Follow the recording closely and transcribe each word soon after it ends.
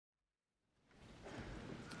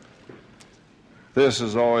This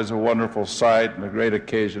is always a wonderful sight and a great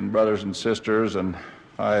occasion, brothers and sisters, and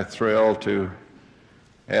I thrill to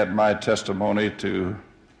add my testimony to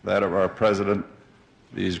that of our president,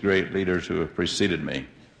 these great leaders who have preceded me.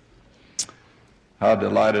 How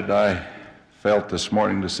delighted I felt this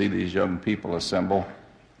morning to see these young people assemble,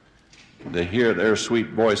 to hear their sweet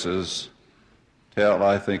voices tell,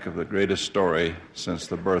 I think, of the greatest story since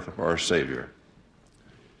the birth of our Savior.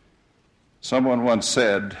 Someone once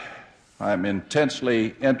said, I'm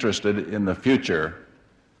intensely interested in the future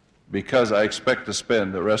because I expect to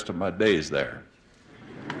spend the rest of my days there.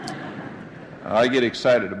 I get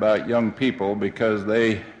excited about young people because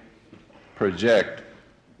they project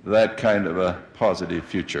that kind of a positive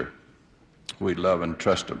future. We love and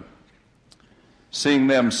trust them. Seeing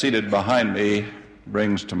them seated behind me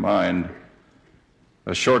brings to mind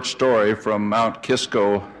a short story from Mount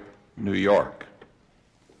Kisco, New York.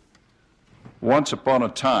 Once upon a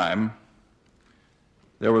time,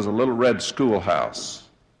 there was a little red schoolhouse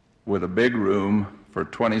with a big room for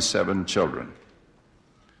 27 children.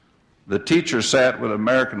 The teacher sat with an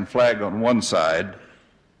American flag on one side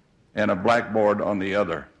and a blackboard on the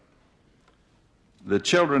other. The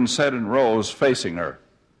children sat in rows facing her.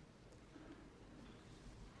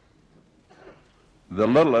 The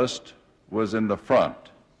littlest was in the front.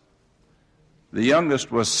 The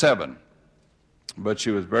youngest was 7, but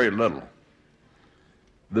she was very little.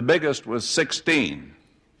 The biggest was 16,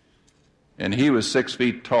 and he was 6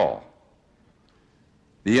 feet tall.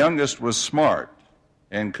 The youngest was smart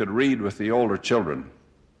and could read with the older children.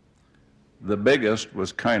 The biggest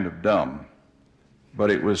was kind of dumb, but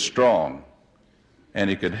it was strong, and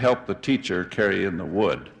he could help the teacher carry in the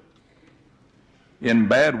wood. In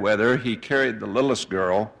bad weather, he carried the littlest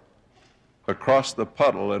girl across the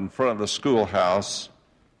puddle in front of the schoolhouse,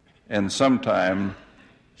 and sometime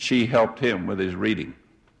she helped him with his reading.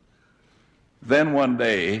 Then one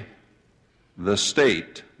day, the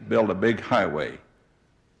state built a big highway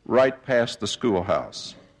right past the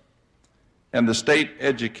schoolhouse. And the state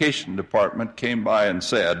education department came by and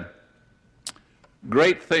said,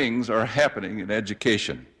 great things are happening in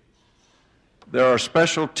education. There are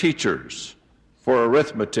special teachers for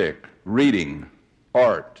arithmetic, reading,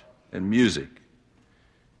 art, and music.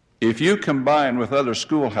 If you combine with other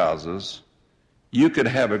schoolhouses, you could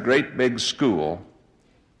have a great big school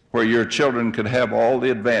where your children could have all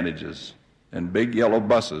the advantages, and big yellow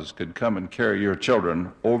buses could come and carry your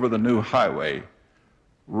children over the new highway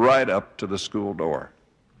right up to the school door.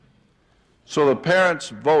 So the parents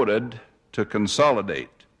voted to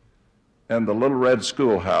consolidate, and the little red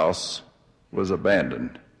schoolhouse was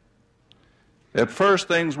abandoned. At first,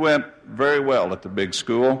 things went very well at the big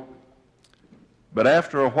school, but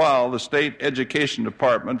after a while, the state education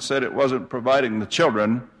department said it wasn't providing the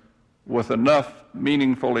children with enough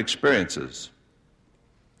meaningful experiences.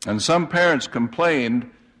 And some parents complained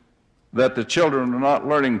that the children were not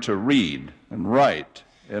learning to read and write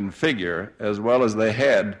and figure as well as they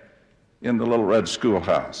had in the little red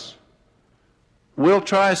schoolhouse. We'll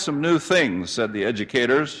try some new things, said the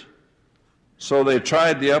educators. So they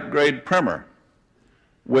tried the upgrade primer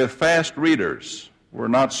with fast readers were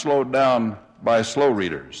not slowed down by slow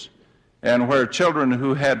readers, and where children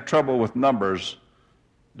who had trouble with numbers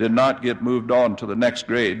did not get moved on to the next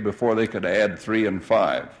grade before they could add 3 and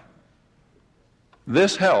 5.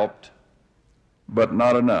 This helped, but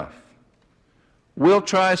not enough. We'll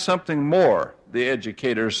try something more, the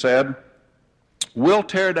educators said. We'll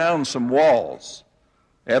tear down some walls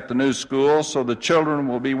at the new school so the children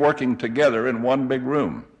will be working together in one big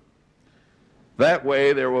room. That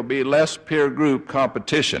way there will be less peer group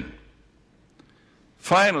competition.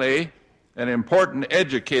 Finally, an important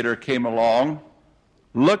educator came along,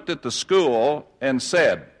 looked at the school, and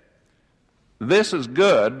said, this is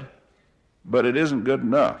good, but it isn't good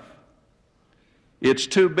enough. It's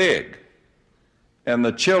too big, and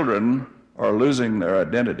the children are losing their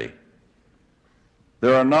identity.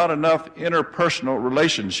 There are not enough interpersonal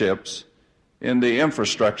relationships in the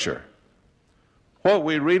infrastructure. What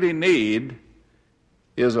we really need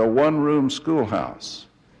is a one-room schoolhouse.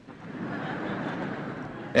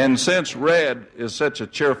 And since red is such a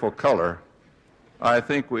cheerful color, I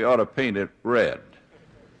think we ought to paint it red.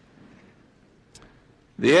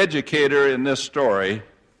 The educator in this story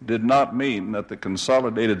did not mean that the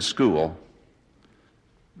consolidated school,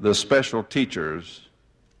 the special teachers,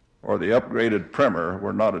 or the upgraded primer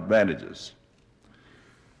were not advantages.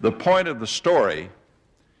 The point of the story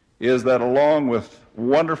is that along with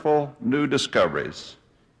wonderful new discoveries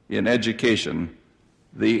in education,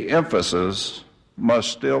 the emphasis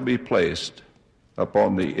must still be placed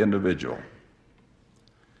upon the individual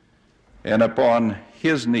and upon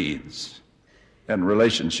his needs and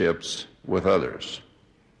relationships with others.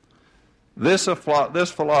 This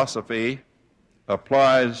philosophy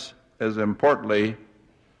applies as importantly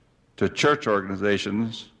to church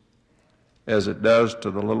organizations as it does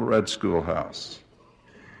to the Little Red Schoolhouse.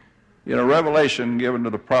 In a revelation given to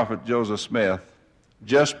the prophet Joseph Smith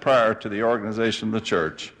just prior to the organization of the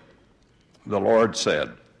church, the Lord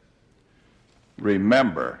said,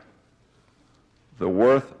 "Remember, the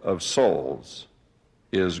worth of souls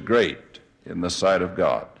is great in the sight of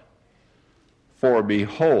God. For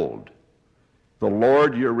behold, the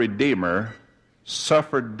Lord your Redeemer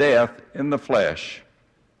suffered death in the flesh,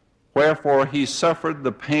 wherefore he suffered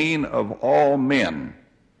the pain of all men,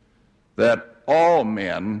 that all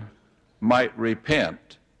men might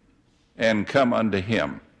repent and come unto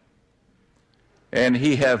him. And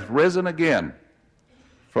he hath risen again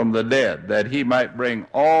from the dead, that he might bring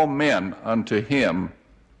all men unto him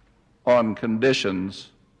on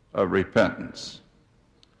conditions of repentance."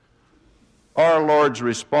 Our Lord's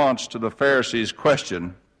response to the Pharisees'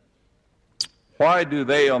 question, "Why do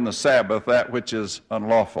they on the Sabbath that which is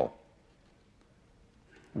unlawful?"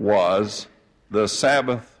 was, the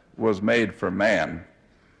Sabbath was made for man,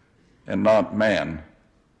 and not man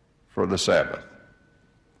for the Sabbath.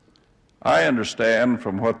 I understand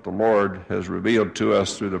from what the Lord has revealed to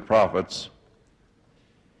us through the prophets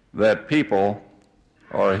that people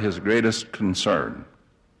are his greatest concern.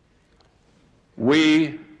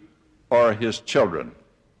 We are his children.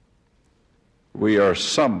 We are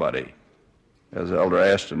somebody, as Elder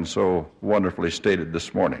Ashton so wonderfully stated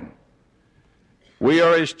this morning. We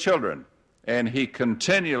are his children, and he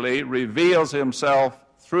continually reveals himself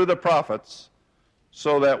through the prophets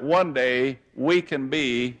so that one day we can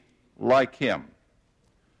be like him.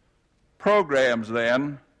 Programs,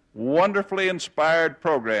 then, wonderfully inspired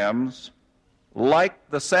programs like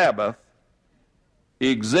the Sabbath,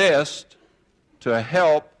 exist to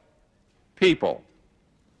help people.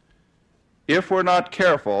 If we're not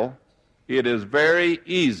careful, it is very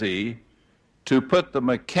easy to put the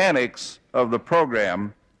mechanics of the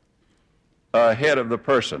program ahead of the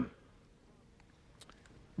person.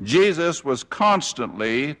 Jesus was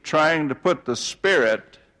constantly trying to put the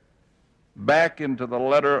Spirit back into the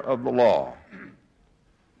letter of the law.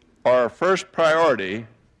 Our first priority,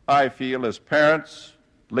 I feel, as parents,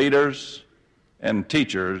 leaders, and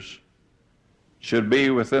teachers, should be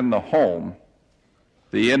within the home,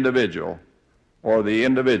 the individual, or the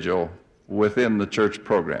individual within the church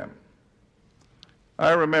program.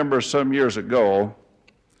 I remember some years ago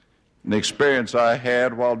an experience I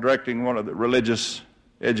had while directing one of the religious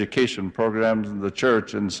education programs in the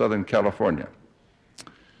church in Southern California.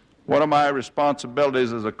 One of my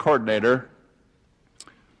responsibilities as a coordinator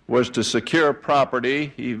was to secure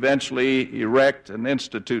property, eventually erect an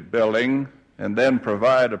institute building, and then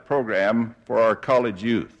provide a program for our college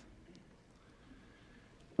youth.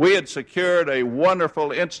 We had secured a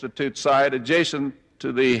wonderful institute site adjacent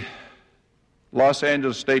to the Los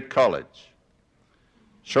Angeles State College.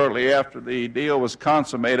 Shortly after the deal was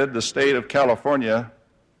consummated, the state of California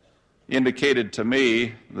indicated to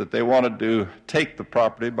me that they wanted to take the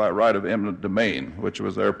property by right of eminent domain, which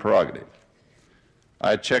was their prerogative.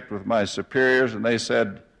 I checked with my superiors, and they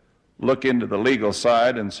said, "Look into the legal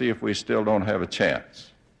side and see if we still don't have a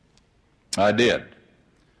chance." I did.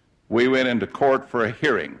 We went into court for a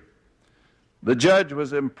hearing. The judge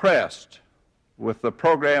was impressed with the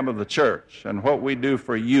program of the church and what we do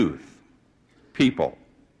for youth, people.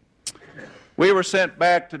 We were sent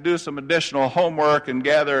back to do some additional homework and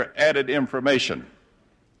gather added information.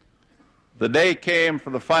 The day came for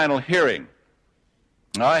the final hearing.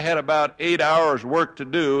 I had about 8 hours work to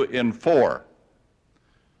do in 4.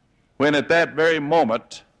 When at that very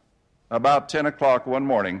moment, about 10 o'clock one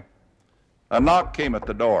morning, a knock came at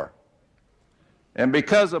the door. And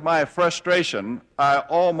because of my frustration, I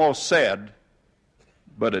almost said,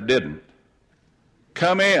 but it didn't,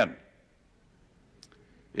 "Come in."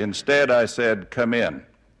 Instead, I said, "Come in."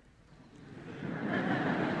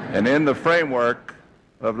 And in the framework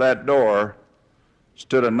of that door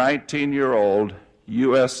stood a 19-year-old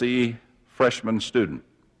USC freshman student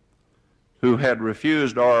who had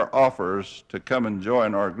refused our offers to come and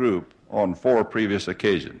join our group on 4 previous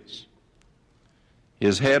occasions.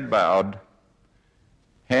 His head bowed,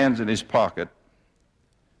 hands in his pocket,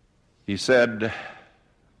 he said,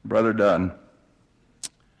 "Brother Dunn,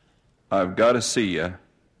 I've got to see you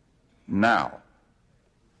now."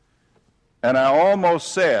 And I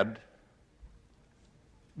almost said,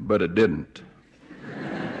 but it didn't.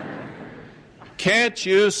 "Can't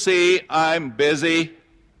you see I'm busy?"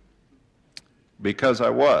 Because I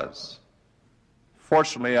was.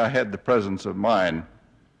 Fortunately, I had the presence of mind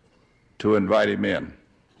to invite him in.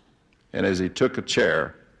 And as he took a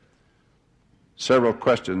chair, several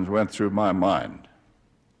questions went through my mind.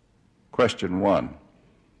 Question one: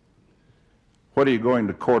 what are you going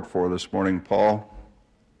to court for this morning, Paul?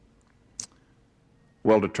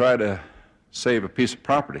 Well, to try to save a piece of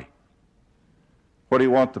property. What do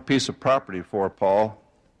you want the piece of property for, Paul?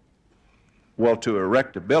 Well, to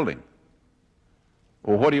erect a building.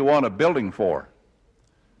 Well, what do you want a building for?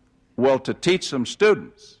 Well, to teach some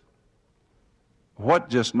students. What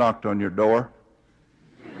just knocked on your door?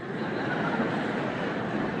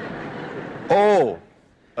 Oh,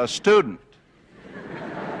 a student.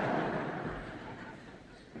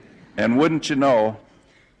 And wouldn't you know,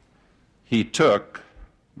 he took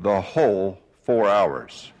the whole 4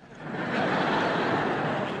 hours.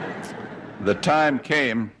 The time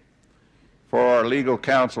came for our legal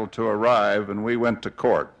counsel to arrive, and we went to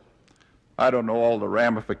court. I don't know all the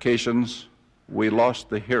ramifications. We lost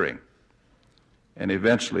the hearing and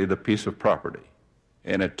eventually the piece of property.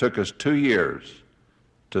 And it took us 2 years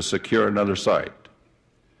to secure another site.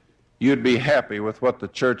 You'd be happy with what the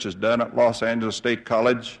church has done at Los Angeles State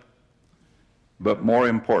College, but more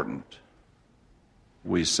important,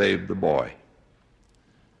 we saved the boy.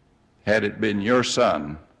 Had it been your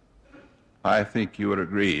son, I think you would have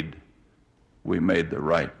agreed we made the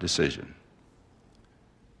right decision.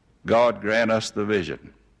 God grant us the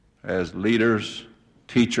vision as leaders,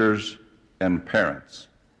 teachers, and parents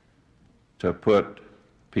to put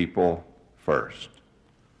people first.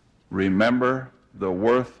 Remember, the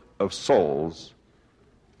worth of souls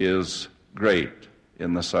is great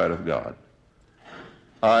in the sight of God.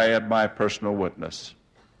 I am my personal witness.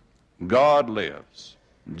 God lives.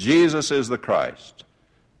 Jesus is the Christ.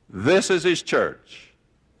 This is his church.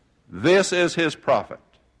 This is his prophet.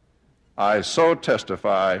 I so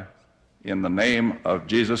testify in the name of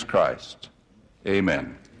Jesus Christ.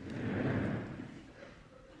 Amen.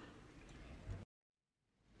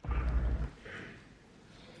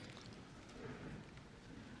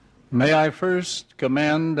 May I first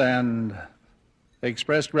commend and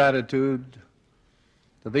express gratitude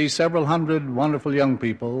to these several hundred wonderful young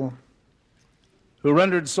people who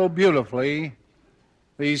rendered so beautifully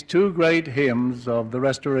these two great hymns of the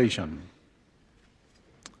Restoration.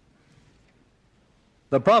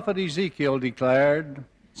 The prophet Ezekiel declared,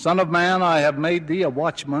 "Son of man, I have made thee a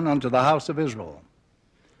watchman unto the house of Israel.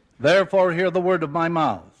 Therefore hear the word of my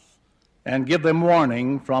mouth, and give them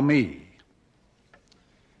warning from me."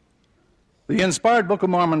 The inspired Book of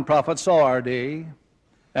Mormon prophet saw our day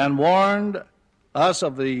and warned us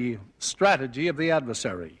of the strategy of the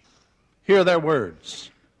adversary. Hear their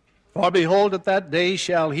words. "For behold, at that day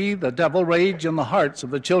shall he, the devil, rage in the hearts of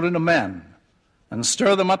the children of men, and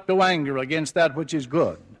stir them up to anger against that which is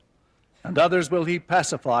good. And others will he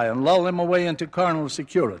pacify, and lull them away into carnal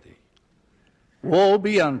security. Woe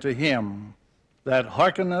be unto him that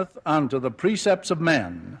hearkeneth unto the precepts of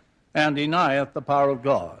men, and denieth the power of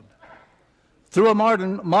God." Through a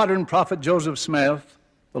modern prophet, Joseph Smith,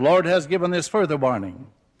 the Lord has given this further warning.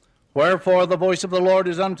 "Wherefore the voice of the Lord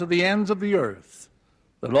is unto the ends of the earth,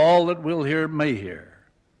 that all that will hear may hear.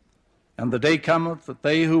 And the day cometh that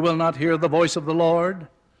they who will not hear the voice of the Lord,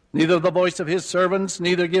 neither the voice of his servants,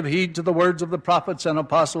 neither give heed to the words of the prophets and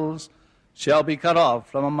apostles, shall be cut off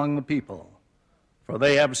from among the people. For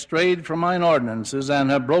they have strayed from mine ordinances, and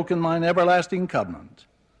have broken mine everlasting covenant.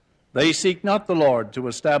 They seek not the Lord to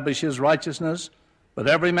establish his righteousness, but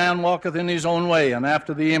every man walketh in his own way, and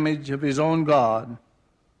after the image of his own God,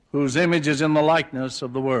 whose image is in the likeness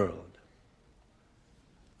of the world."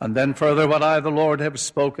 And then further, "What I, the Lord, have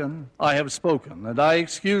spoken, and I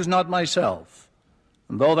excuse not myself.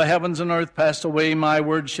 And though the heavens and earth pass away, my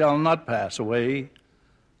word shall not pass away,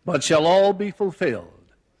 but shall all be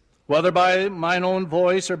fulfilled. Whether by mine own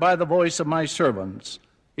voice or by the voice of my servants,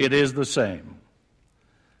 it is the same."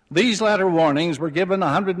 These latter warnings were given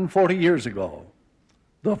 140 years ago.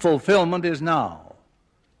 The fulfillment is now.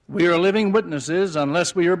 We are living witnesses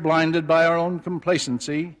unless we are blinded by our own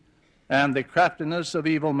complacency and the craftiness of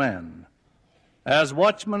evil men. As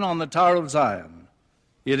watchmen on the Tower of Zion,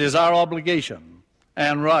 it is our obligation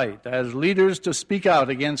and right as leaders to speak out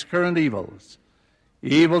against current evils,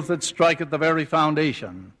 evils that strike at the very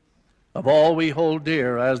foundation of all we hold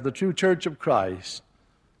dear as the true Church of Christ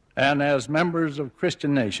and as members of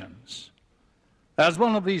Christian nations. As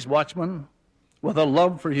one of these watchmen, with a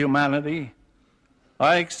love for humanity,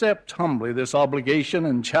 I accept humbly this obligation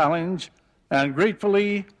and challenge, and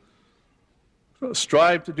gratefully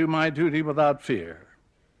strive to do my duty without fear.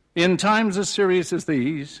 In times as serious as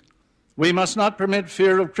these, we must not permit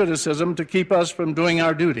fear of criticism to keep us from doing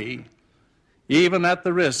our duty, even at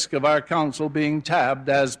the risk of our council being tabbed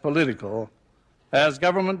as political, as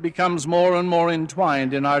government becomes more and more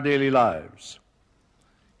entwined in our daily lives.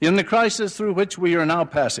 In the crisis through which we are now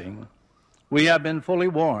passing, we have been fully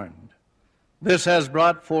warned. This has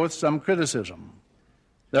brought forth some criticism.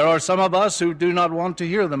 There are some of us who do not want to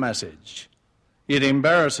hear the message. It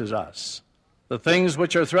embarrasses us. The things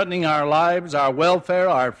which are threatening our lives, our welfare,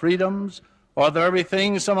 our freedoms, are the very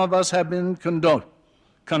things some of us have been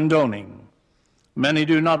condoning. Many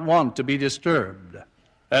do not want to be disturbed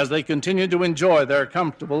as they continue to enjoy their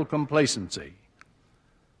comfortable complacency.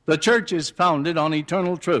 The church is founded on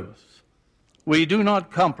eternal truth. We do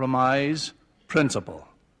not compromise principle.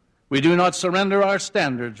 We do not surrender our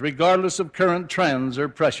standards regardless of current trends or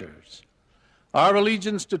pressures. Our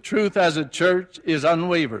allegiance to truth as a church is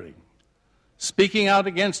unwavering. Speaking out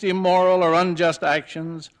against immoral or unjust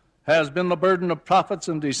actions has been the burden of prophets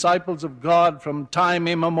and disciples of God from time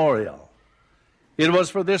immemorial. It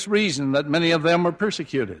was for this reason that many of them were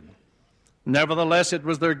persecuted. Nevertheless, it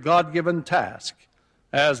was their God-given task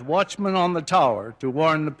as watchmen on the tower to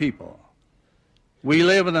warn the people. We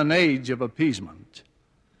live in an age of appeasement,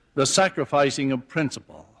 the sacrificing of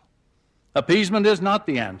principle. Appeasement is not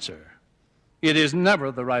the answer. It is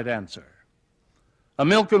never the right answer. A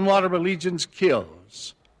milk and water allegiance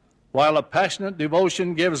kills, while a passionate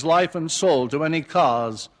devotion gives life and soul to any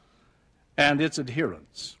cause and its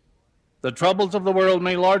adherents. The troubles of the world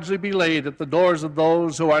may largely be laid at the doors of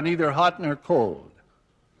those who are neither hot nor cold,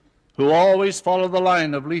 who always follow the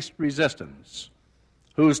line of least resistance,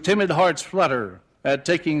 whose timid hearts flutter at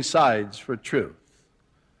taking sides for truth.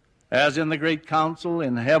 As in the great council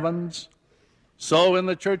in heavens, so in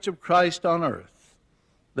the Church of Christ on earth,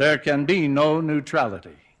 there can be no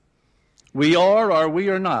neutrality. We are or we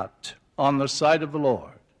are not on the side of the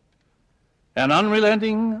Lord. An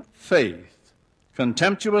unrelenting faith,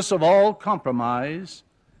 contemptuous of all compromise,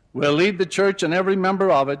 will lead the church and every member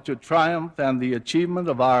of it to triumph and the achievement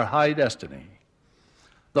of our high destiny.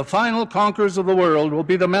 The final conquerors of the world will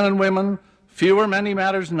be the men and women, few or many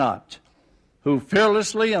matters not, who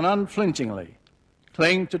fearlessly and unflinchingly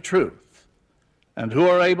cling to truth and who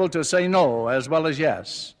are able to say no as well as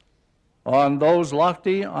yes on whose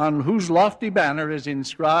lofty banner is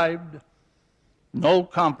inscribed, "No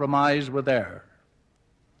compromise with error."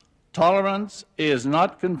 Tolerance is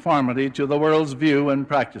not conformity to the world's view and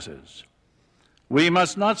practices. We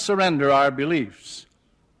must not surrender our beliefs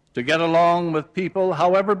to get along with people,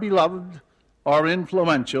 however beloved or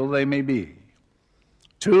influential they may be.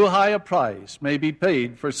 Too high a price may be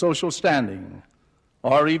paid for social standing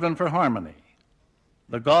or even for harmony.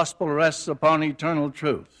 The gospel rests upon eternal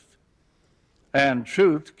truth, and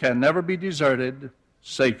truth can never be deserted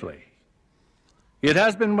safely. It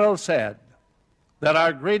has been well said that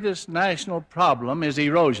our greatest national problem is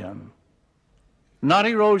erosion, not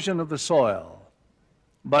erosion of the soil,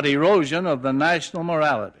 but erosion of the national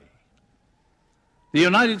morality. The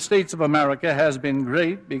United States of America has been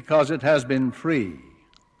great because it has been free.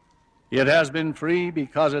 It has been free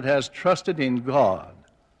because it has trusted in God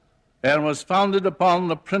and was founded upon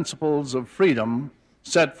the principles of freedom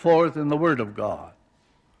set forth in the Word of God.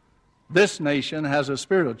 This nation has a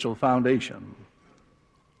spiritual foundation.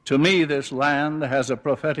 To me, this land has a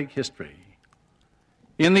prophetic history.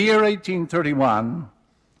 In the year 1831,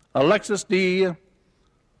 Alexis de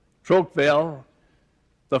Tocqueville,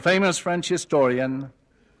 the famous French historian,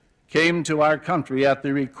 came to our country at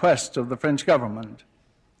the request of the French government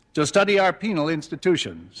to study our penal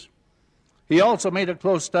institutions. He also made a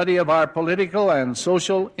close study of our political and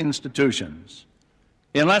social institutions.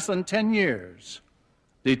 In less than 10 years,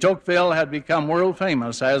 de Tocqueville had become world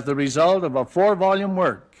famous as the result of a 4-volume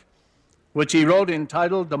work which he wrote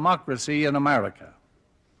entitled Democracy in America.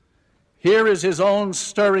 Here is his own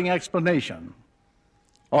stirring explanation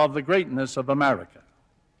of the greatness of America.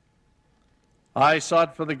 I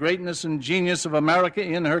sought for the greatness and genius of America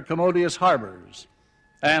in her commodious harbors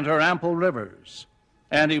and her ample rivers,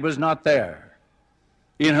 and he was not there.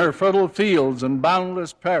 In her fertile fields and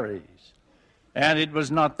boundless prairies, and it was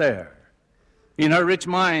not there. In her rich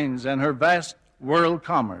mines and her vast world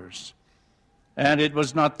commerce, and it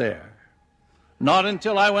was not there. Not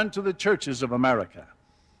until I went to the churches of America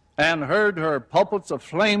and heard her pulpits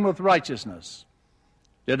aflame with righteousness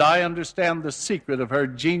did I understand the secret of her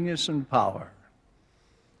genius and power.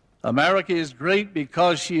 America is great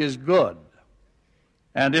because she is good.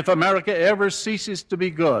 And if America ever ceases to be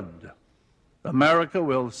good, America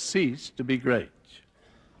will cease to be great.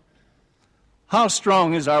 How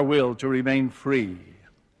strong is our will to remain free,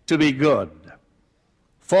 to be good?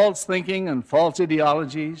 False thinking and false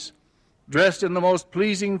ideologies, dressed in the most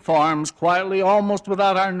pleasing forms, quietly, almost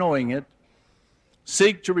without our knowing it,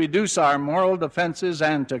 seek to reduce our moral defenses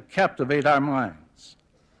and to captivate our minds.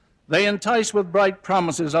 They entice with bright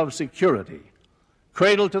promises of security,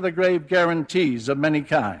 cradle-to-the-grave guarantees of many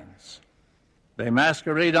kinds. They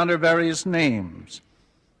masquerade under various names,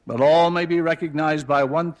 but all may be recognized by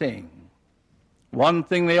one thing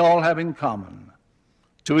they all have in common: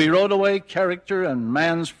 to erode away character and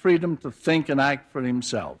man's freedom to think and act for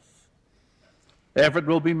himself. Effort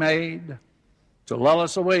will be made to lull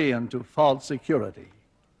us away into false security.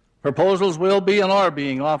 Proposals will be and are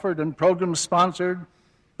being offered and programs sponsored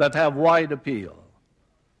that have wide appeal.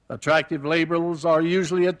 Attractive labels are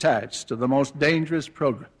usually attached to the most dangerous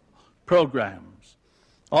programs,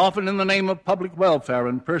 often in the name of public welfare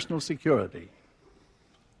and personal security.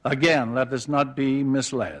 Again, let us not be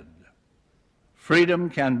misled. Freedom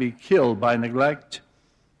can be killed by neglect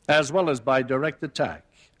as well as by direct attack.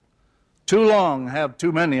 Too long have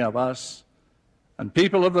too many of us, and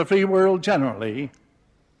people of the free world generally,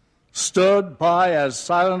 stood by as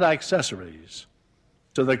silent accessories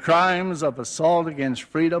to the crimes of assault against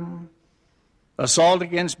freedom, assault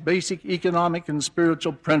against basic economic and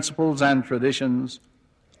spiritual principles and traditions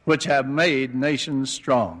which have made nations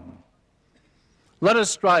strong. Let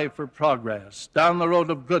us strive for progress down the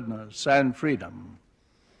road of goodness and freedom.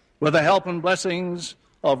 With the help and blessings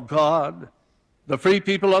of God, the free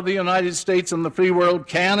people of the United States and the free world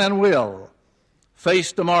can and will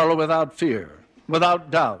face tomorrow without fear,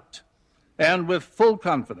 without doubt, and with full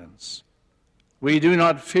confidence. We do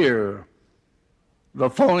not fear the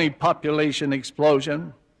phony population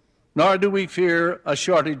explosion, nor do we fear a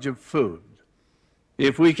shortage of food.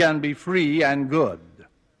 If we can be free and good,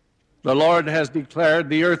 the Lord has declared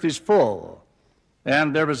the earth is full,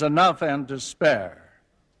 and there is enough and to spare.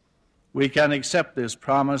 We can accept this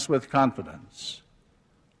promise with confidence.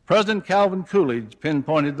 President Calvin Coolidge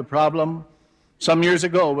pinpointed the problem some years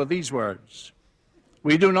ago with these words: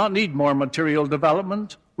 "We do not need more material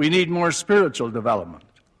development, we need more spiritual development.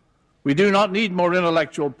 We do not need more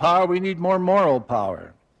intellectual power, we need more moral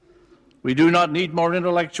power. We do not need more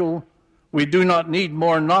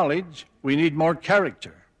knowledge, we need more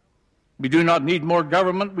character. We do not need more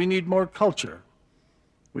government, we need more culture.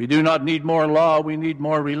 We do not need more law, we need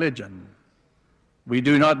more religion. We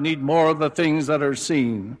do not need more of the things that are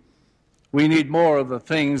seen, we need more of the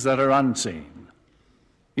things that are unseen."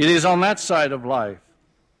 It is on that side of life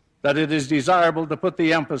that it is desirable to put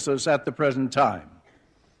the emphasis at the present time.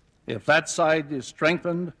 If that side is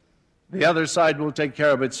strengthened, the other side will take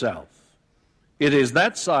care of itself. It is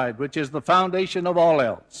that side which is the foundation of all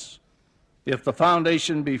else. If the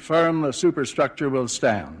foundation be firm, the superstructure will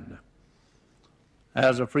stand.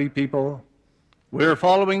 As a free people, we're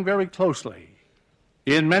following very closely,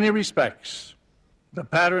 in many respects, the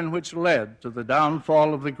pattern which led to the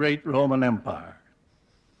downfall of the great Roman Empire.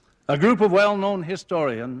 A group of well-known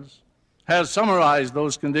historians has summarized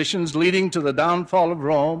those conditions leading to the downfall of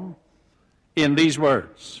Rome in these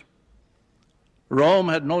words: Rome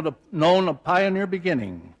had known a pioneer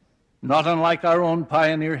beginning, not unlike our own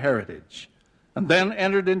pioneer heritage, and then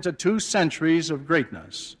entered into 2 centuries of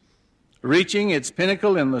greatness, reaching its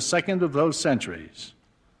pinnacle in the second of those centuries,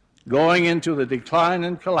 going into the decline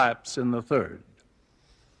and collapse in the third.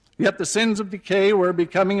 Yet the sins of decay were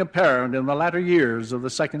becoming apparent in the latter years of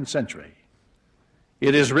the second century.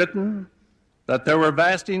 It is written that there were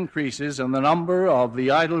vast increases in the number of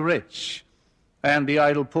the idle rich and the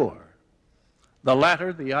idle poor. The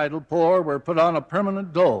latter, the idle poor, were put on a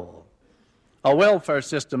permanent dole, a welfare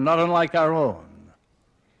system not unlike our own.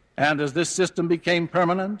 And as this system became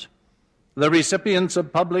permanent, the recipients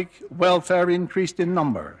of public welfare increased in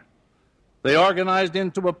number. They organized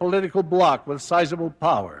into a political bloc with sizable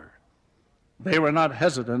power. They were not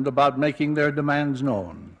hesitant about making their demands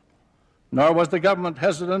known, nor was the government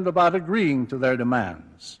hesitant about agreeing to their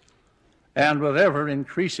demands, and with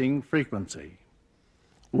ever-increasing frequency.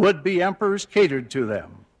 Would-be emperors catered to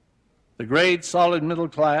them. The great, solid middle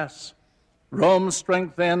class, Rome's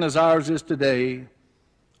strength then as ours is today,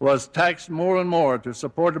 was taxed more and more to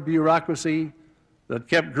support a bureaucracy that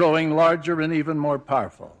kept growing larger and even more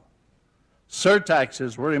powerful.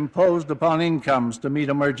 Surtaxes were imposed upon incomes to meet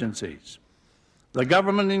emergencies. The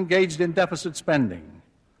government engaged in deficit spending.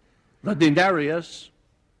 The denarius,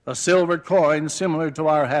 a silver coin similar to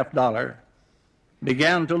our $50,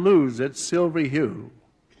 began to lose its silvery hue.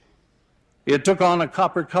 It took on a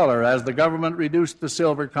copper color as the government reduced the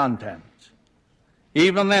silver content.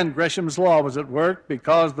 Even then, Gresham's law was at work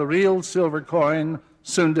because the real silver coin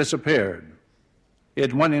soon disappeared.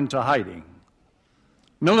 It went into hiding.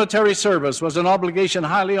 Military service was an obligation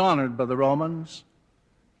highly honored by the Romans.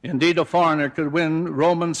 Indeed, a foreigner could win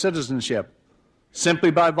Roman citizenship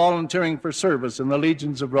simply by volunteering for service in the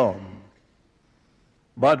legions of Rome.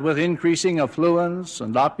 But with increasing affluence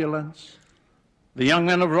and opulence, the young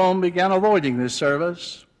men of Rome began avoiding this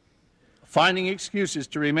service, finding excuses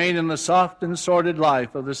to remain in the soft and sordid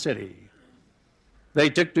life of the city. They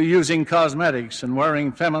took to using cosmetics and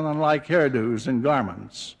wearing feminine-like hairdos and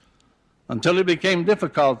garments, until it became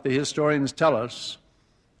difficult, the historians tell us,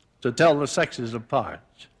 to tell the sexes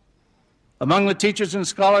apart. Among the teachers and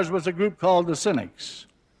scholars was a group called the Cynics,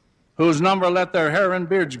 whose number let their hair and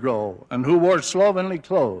beards grow, and who wore slovenly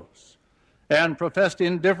clothes, and professed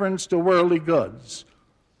indifference to worldly goods,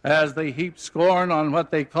 as they heaped scorn on what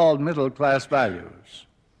they called middle-class values.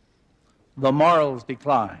 The morals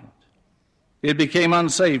declined. It became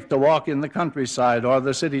unsafe to walk in the countryside or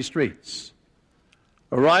the city streets.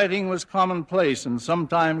 Rioting was commonplace, and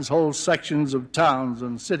sometimes whole sections of towns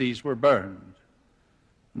and cities were burned.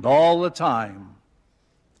 And all the time,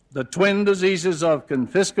 the twin diseases of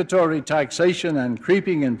confiscatory taxation and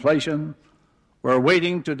creeping inflation were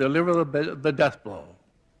waiting to deliver the death blow.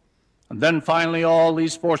 And then finally, all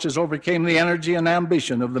these forces overcame the energy and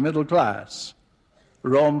ambition of the middle class.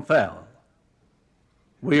 Rome fell.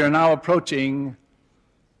 We are now approaching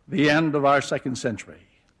the end of our second century.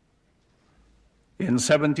 In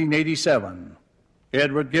 1787,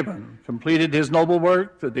 Edward Gibbon completed his noble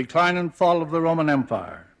work, The Decline and Fall of the Roman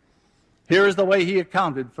Empire. Here is the way he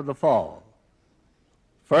accounted for the fall.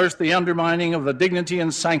 First, the undermining of the dignity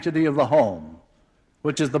and sanctity of the home,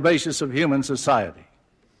 which is the basis of human society.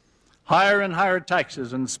 Higher and higher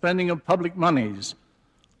taxes and spending of public monies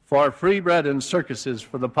for free bread and circuses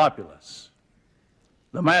for the populace.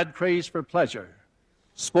 The mad craze for pleasure,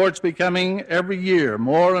 sports becoming every year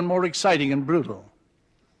more and more exciting and brutal.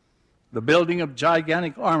 The building of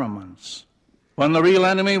gigantic armaments when the real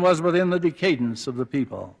enemy was within the decadence of the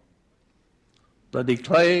people. The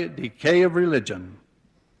decay of religion,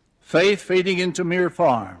 faith fading into mere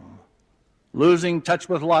form, losing touch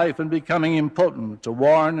with life and becoming impotent to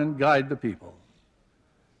warn and guide the people.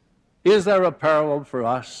 Is there a parallel for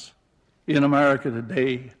us in America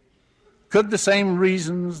today? Could the same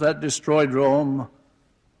reasons that destroyed Rome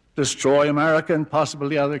destroy America and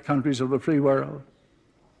possibly other countries of the free world?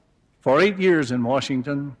 For 8 years in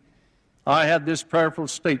Washington, I had this prayerful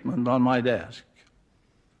statement on my desk.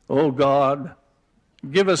 Oh God,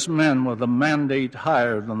 give us men with a mandate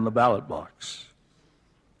higher than the ballot box.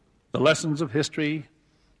 The lessons of history,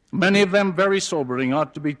 many of them very sobering,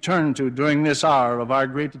 ought to be turned to during this hour of our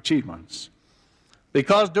great achievements.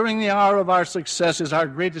 Because during the hour of our success is our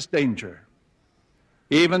greatest danger.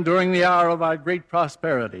 Even during the hour of our great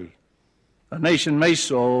prosperity, a nation may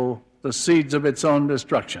sow the seeds of its own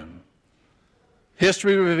destruction.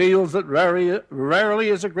 History reveals that rarely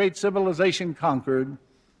is a great civilization conquered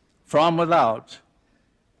from without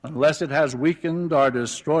unless it has weakened or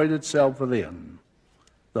destroyed itself within.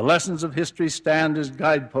 The lessons of history stand as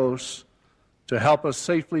guideposts to help us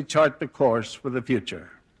safely chart the course for the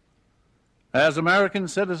future. As American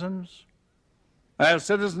citizens, as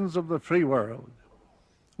citizens of the free world,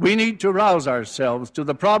 we need to rouse ourselves to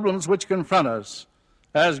the problems which confront us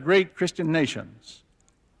as great Christian nations.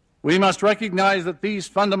 We must recognize that these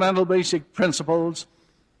fundamental basic principles,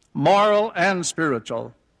 moral and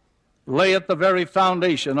spiritual, lay at the very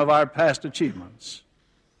foundation of our past achievements.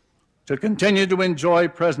 To continue to enjoy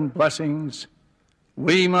present blessings,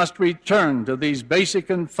 we must return to these basic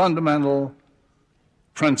and fundamental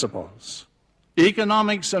principles.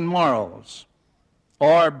 Economics and morals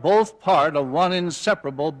are both part of one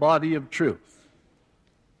inseparable body of truth.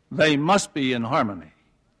 They must be in harmony.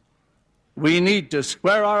 We need to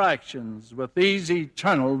square our actions with these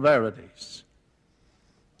eternal verities.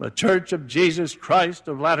 The Church of Jesus Christ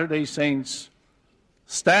of Latter-day Saints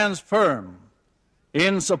stands firm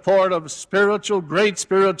in support of great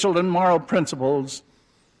spiritual and moral principles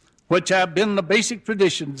which have been the basic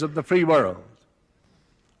traditions of the free world.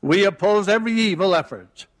 We oppose every evil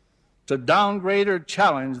effort to downgrade or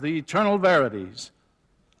challenge the eternal verities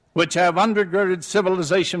which have undergirded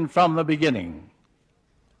civilization from the beginning.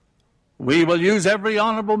 We will use every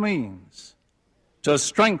honorable means to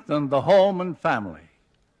strengthen the home and family,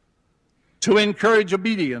 to encourage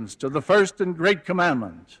obedience to the first and great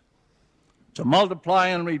commandment, to multiply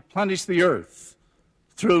and replenish the earth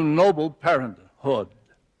through noble parenthood,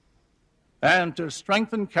 and to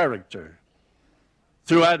strengthen character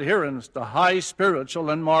through adherence to high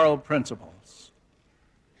spiritual and moral principles.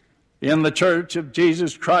 In the Church of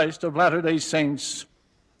Jesus Christ of Latter-day Saints,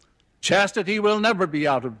 chastity will never be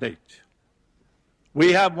out of date.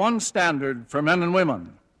 We have one standard for men and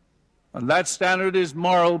women, and that standard is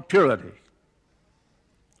moral purity.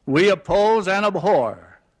 We oppose and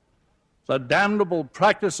abhor the damnable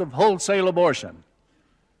practice of wholesale abortion,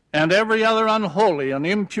 and every other unholy and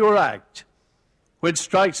impure act which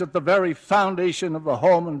strikes at the very foundation of the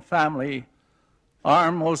home and family,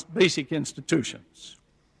 our most basic institutions.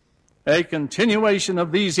 A continuation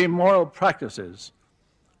of these immoral practices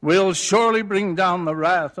will surely bring down the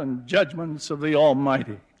wrath and judgments of the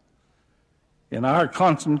Almighty. In our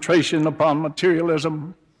concentration upon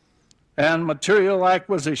materialism and material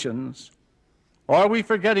acquisitions, are we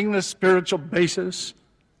forgetting the spiritual basis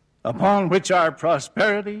upon which our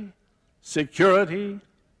prosperity, security,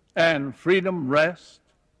 and freedom rest?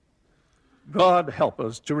 God help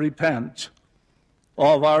us to repent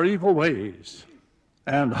of our evil ways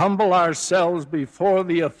and humble ourselves before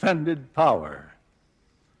the offended power.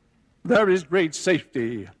 There is great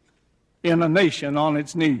safety in a nation on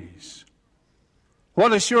its knees.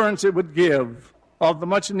 What assurance it would give of the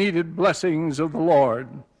much-needed blessings of the Lord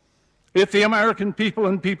if the American people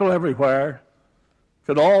and people everywhere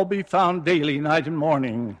could all be found daily, night and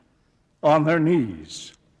morning, on their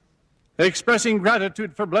knees, expressing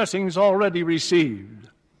gratitude for blessings already received,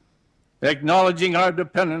 acknowledging our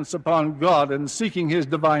dependence upon God and seeking His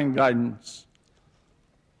divine guidance.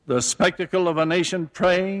 The spectacle of a nation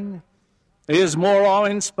praying is more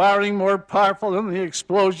awe-inspiring, more powerful than the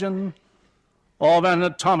explosion of an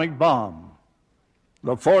atomic bomb.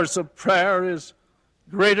 The force of prayer is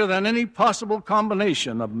greater than any possible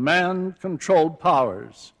combination of man-controlled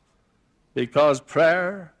powers, because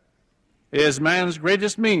prayer is man's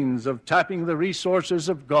greatest means of tapping the resources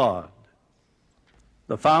of God.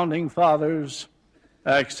 The founding fathers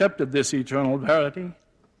accepted this eternal verity.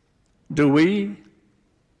 Do we?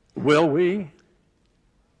 Will we?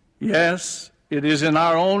 Yes, it is in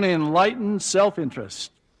our own enlightened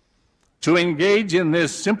self-interest to engage in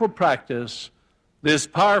this simple practice, this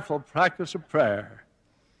powerful practice of prayer.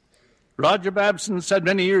 Roger Babson said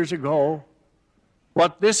many years ago,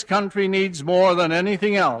 what this country needs more than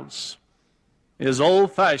anything else is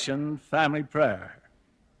old-fashioned family prayer.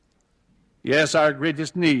 Yes, our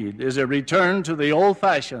greatest need is a return to the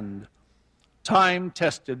old-fashioned,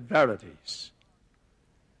 time-tested verities.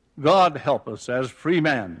 God help us as free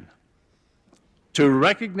men to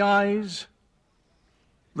recognize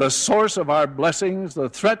the source of our blessings, the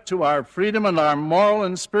threat to our freedom and our moral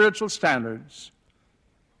and spiritual standards,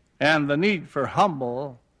 and the need for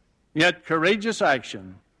humble yet courageous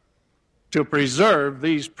action to preserve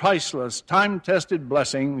these priceless, time-tested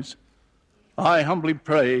blessings. I humbly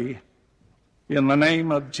pray in the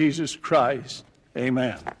name of Jesus Christ.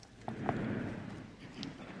 Amen.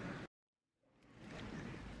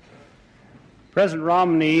 President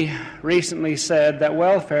Romney recently said that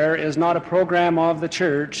welfare is not a program of the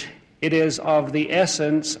church, it is of the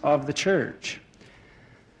essence of the church.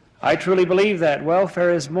 I truly believe that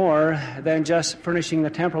welfare is more than just furnishing the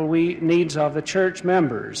temporal needs of the church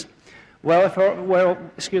members. Welfare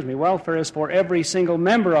is for every single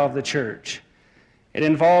member of the church. It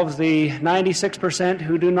involves the 96%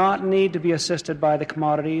 who do not need to be assisted by the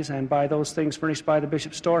commodities and by those things furnished by the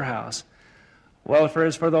bishop's storehouse. Welfare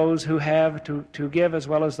is for those who have to give as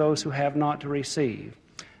well as those who have not to receive.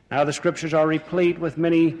 Now, the Scriptures are replete with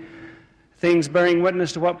many things bearing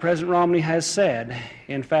witness to what President Romney has said.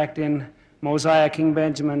 In fact, in Mosiah, King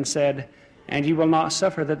Benjamin said, "And ye will not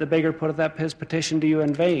suffer that the beggar putteth up his petition to you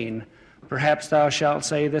in vain. Perhaps thou shalt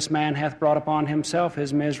say, This man hath brought upon himself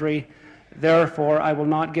his misery. Therefore I will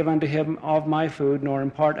not give unto him of my food, nor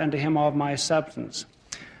impart unto him of my substance.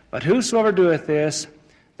 But whosoever doeth this,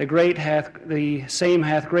 the same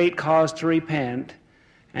hath great cause to repent.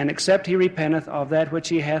 And except he repenteth of that which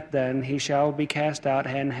he hath done, he shall be cast out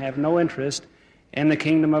and have no interest in the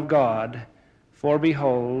kingdom of God. For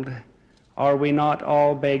behold, are we not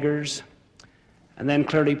all beggars?" And then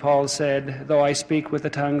clearly Paul said, "Though I speak with the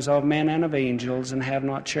tongues of men and of angels and have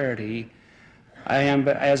not charity, I am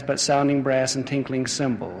as but sounding brass and tinkling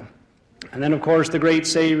cymbal." And then, of course, the great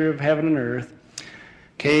Savior of heaven and earth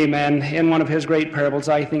came and in one of his great parables,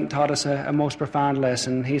 I think, taught us a most profound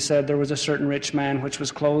lesson. He said, "There was a certain rich man which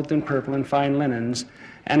was clothed in purple and fine linens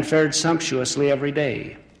and fared sumptuously every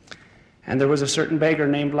day. And there was a certain beggar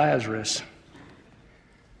named Lazarus,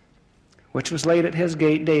 which was laid at his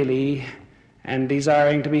gate daily and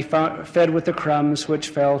desiring to be fed with the crumbs which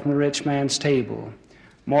fell from the rich man's table.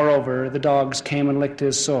 Moreover, the dogs came and licked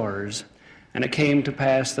his sores. And it came to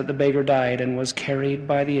pass that the beggar died and was carried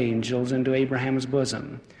by the angels into Abraham's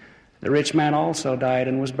bosom. The rich man also died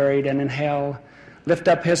and was buried, and in hell lift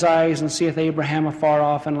up his eyes and seeth Abraham afar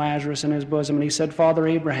off and Lazarus in his bosom. And he said, Father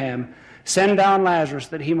Abraham, send down Lazarus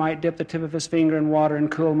that he might dip the tip of his finger in water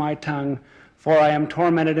and cool my tongue, for I am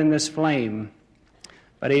tormented in this flame.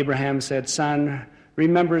 But Abraham said, Son,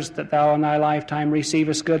 rememberest that thou in thy lifetime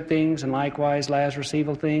receivest good things, and likewise Lazarus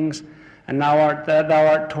evil things, and thou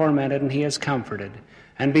art tormented, and he is comforted.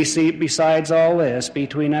 And besides all this,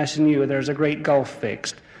 between us and you there's a great gulf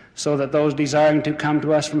fixed, so that those desiring to come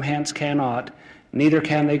to us from hence cannot, neither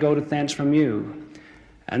can they go to thence from you.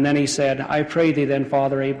 And then he said, I pray thee then,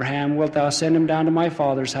 Father Abraham, wilt thou send him down to my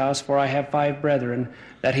father's house, for I have 5 brethren,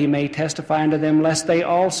 that he may testify unto them, lest they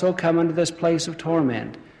also come unto this place of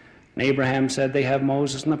torment. And Abraham said, They have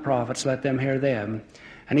Moses and the prophets, let them hear them.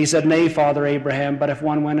 And he said, Nay, Father Abraham, but if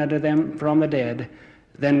one went unto them from the dead,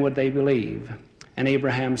 then would they believe. And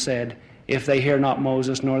Abraham said, If they hear not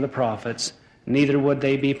Moses nor the prophets, neither would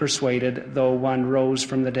they be persuaded, though one rose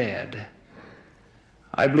from the dead.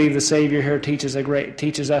 I believe the Savior here teaches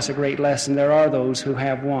us a great lesson. There are those who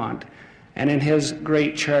have want, and in his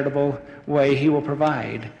great charitable way he will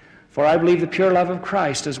provide. For I believe the pure love of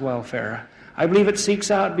Christ is welfare. I believe it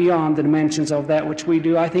seeks out beyond the dimensions of that which we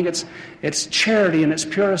do. I think it's charity in its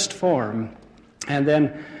purest form. And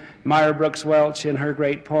then Myra Brooks Welch in her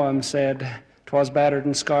great poem said, "'Twas battered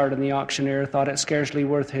and scarred, and the auctioneer thought it scarcely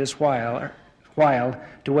worth his while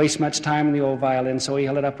to waste much time in the old violin, so he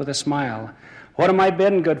held it up with a smile. What am I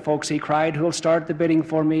bidding, good folks," he cried, "who'll start the bidding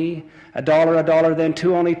for me? $1, then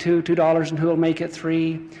 2, only 2, $2, and who'll make it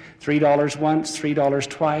 3? $3 once, $3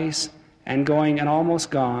 twice, and going and almost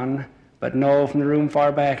gone. But no, from the room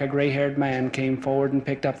far back a gray-haired man came forward and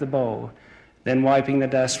picked up the bow. Then wiping the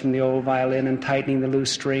dust from the old violin and tightening the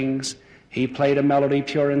loose strings, he played a melody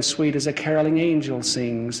pure and sweet as a caroling angel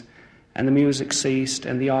sings. And the music ceased,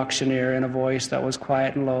 and the auctioneer, in a voice that was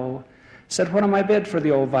quiet and low, said, "What am I bid for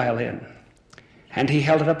the old violin?" And he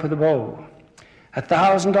held it up with a bow.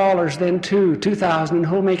 $1,000, then 2, 2,000, and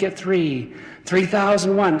who'll make it 3?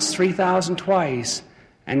 3,000 once, 3,000 twice,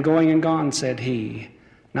 and going and gone, said he.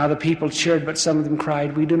 Now the people cheered, but some of them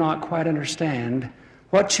cried, "We do not quite understand.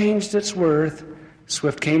 What changed its worth?"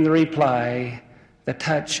 Swift came the reply, "The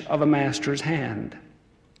touch of a master's hand."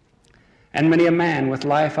 And many a man with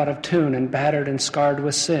life out of tune and battered and scarred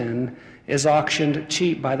with sin is auctioned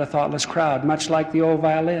cheap by the thoughtless crowd, much like the old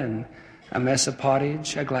violin. A mess of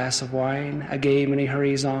pottage, a glass of wine, a game, and he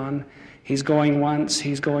hurries on. He's going once,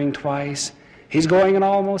 he's going twice, he's going and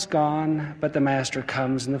almost gone, but the master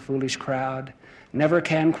comes in the foolish crowd, never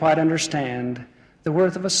can quite understand the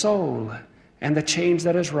worth of a soul and the change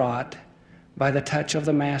that is wrought by the touch of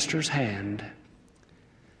the master's hand.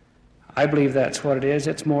 I believe that's what it is.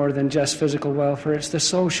 It's more than just physical welfare. It's the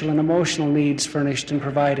social and emotional needs furnished and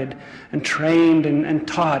provided and trained and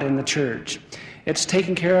taught in the church. It's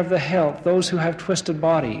taking care of the health, those who have twisted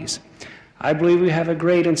bodies. I believe we have a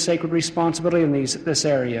great and sacred responsibility in this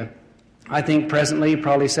area. I think presently,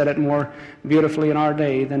 probably said it more beautifully in our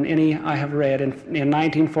day than any I have read. In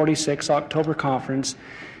 1946 October conference,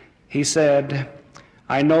 he said,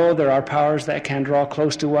 "I know there are powers that can draw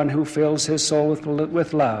close to one who fills his soul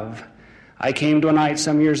with love. I came to a night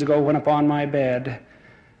some years ago when upon my bed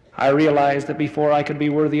I realized that before I could be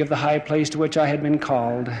worthy of the high place to which I had been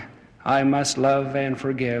called, I must love and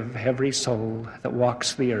forgive every soul that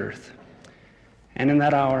walks the earth." And in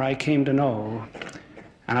that hour I came to know,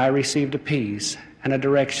 and I received a peace and a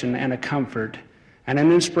direction and a comfort and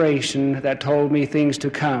an inspiration that told me things to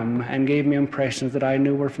come and gave me impressions that I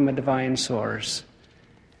knew were from a divine source.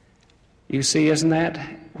 You see, isn't that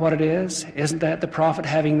what it is? Isn't that the prophet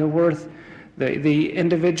having the worth, the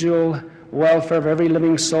individual welfare of every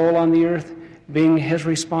living soul on the earth being his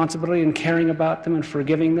responsibility and caring about them and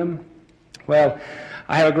forgiving them? Well,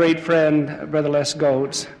 I have a great friend, Brother Les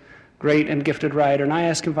Goetz, great and gifted writer, and I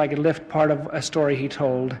asked him if I could lift part of a story he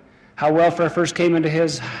told, how welfare first came into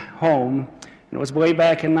his home. And it was way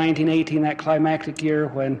back in 1918, that climactic year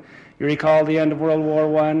when you recall the end of World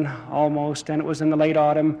War I almost, and it was in the late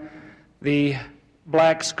autumn. The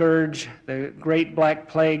Black Scourge, the great Black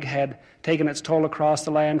Plague, had taken its toll across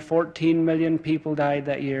the land. 14 million people died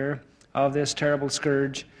that year of this terrible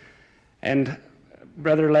scourge. And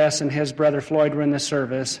Brother Les and his brother Floyd were in the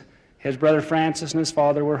service. His brother Francis and his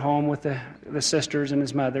father were home with the sisters and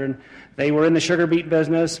his mother, and they were in the sugar beet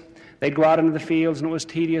business. They'd go out into the fields, and it was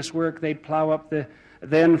tedious work. They'd plow up the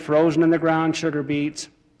then frozen in the ground sugar beets,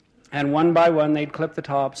 and one by one they'd clip the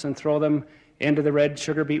tops and throw them into the red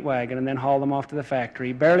sugar beet wagon and then haul them off to the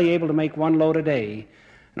factory, barely able to make one load a day.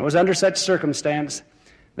 And it was under such circumstance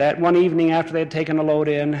that one evening after they had taken a load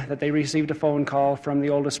in, that they received a phone call from the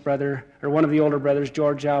oldest brother, or one of the older brothers,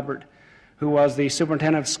 George Albert, who was the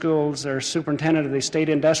superintendent of schools, or superintendent of the State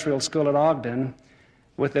Industrial School at Ogden,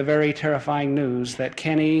 with the very terrifying news that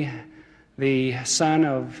Kenny, the son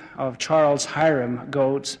of Charles Hiram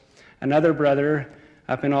Goetz, another brother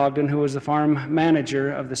up in Ogden who was the farm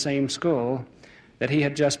manager of the same school, that he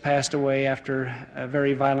had just passed away after a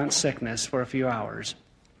very violent sickness for a few hours.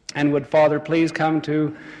 And would Father please come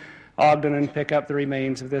to Ogden and pick up the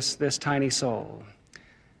remains of this tiny soul?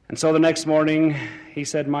 And so the next morning, he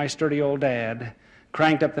said, my sturdy old dad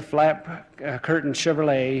cranked up the flap curtain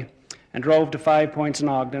Chevrolet and drove to 5 Points in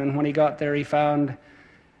Ogden. And when he got there, he found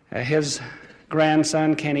his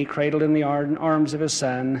grandson, Kenny, cradled in the arms of his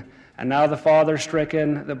son, and now the father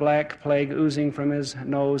stricken, the black plague oozing from his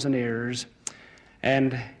nose and ears.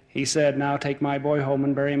 And he said, now take my boy home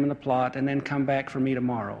and bury him in the plot, and then come back for me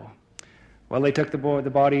tomorrow. Well, they took the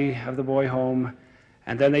body of the boy home,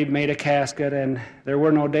 and then they made a casket, and there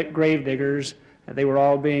were no grave diggers. They were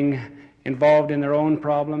all being involved in their own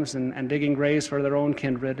problems and digging graves for their own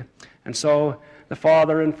kindred. And so the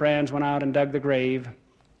father and friends went out and dug the grave.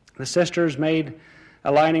 The sisters made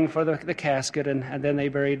a lining for the casket, and then they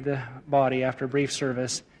buried the body after a brief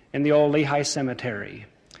service in the old Lehigh Cemetery.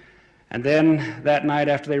 And then that night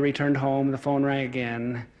after they returned home, the phone rang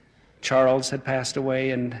again. Charles had passed away,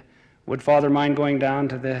 and would Father mind going down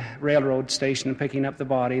to the railroad station and picking up the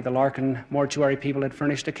body? The Larkin mortuary people had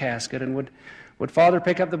furnished a casket, and would Father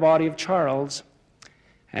pick up the body of Charles?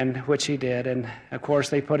 And which he did. And of course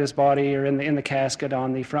they put his body in the casket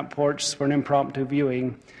on the front porch for an impromptu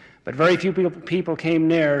viewing. But very few people came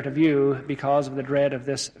near to view because of the dread of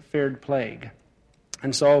this feared plague.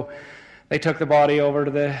 And so they took the body over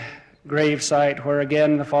to the grave site where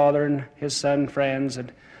again the father and his son friends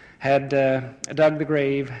had dug the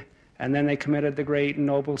grave, and then they committed the great and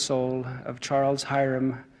noble soul of Charles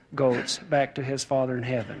Hiram Goetz back to his Father in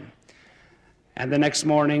heaven. And the next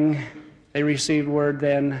morning they received word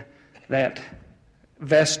then that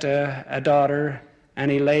Vesta, a daughter, and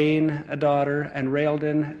Elaine, a daughter, and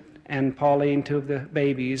Raildon and Pauline, two of the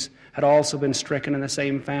babies, had also been stricken in the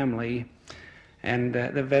same family. And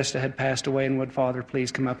the Vesta had passed away, and would Father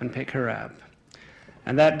please come up and pick her up.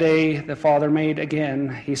 And that day the father made again,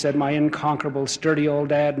 he said, my incomparable, sturdy old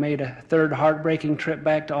dad made a third heartbreaking trip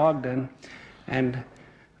back to Ogden and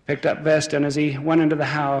picked up Vesta. And as he went into the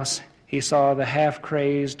house, he saw the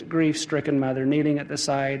half-crazed, grief-stricken mother kneeling at the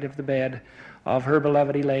side of the bed of her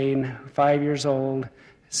beloved Elaine, 5 years old,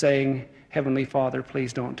 saying, Heavenly Father,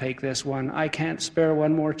 please don't take this one. I can't spare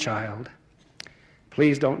one more child.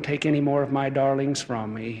 Please don't take any more of my darlings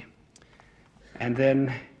from me. And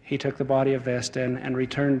then he took the body of Vesta and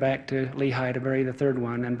returned back to Lehigh to bury the third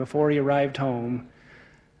one. And before he arrived home,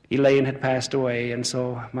 Elaine had passed away, and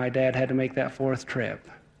so my dad had to make that fourth trip.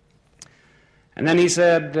 And then he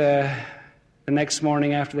said the next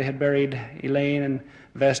morning after they had buried Elaine and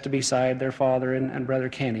Vesta beside their father and Brother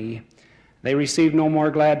Kenny, they received no more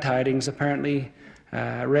glad tidings. Apparently,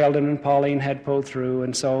 Raildon and Pauline had pulled through,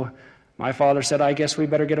 and so my father said, I guess we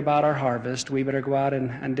better get about our harvest. We better go out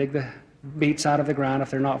and dig the beets out of the ground if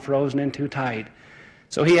they're not frozen in too tight.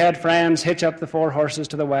 So he had Franz hitch up the 4 horses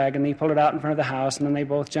to the wagon. He pulled it out in front of the house, and then they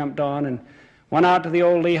both jumped on and went out to the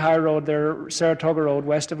old Lehigh Road, their Saratoga Road,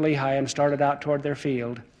 west of Lehigh, and started out toward their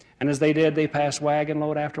field. And as they did, they passed wagon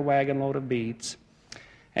load after wagon load of beets.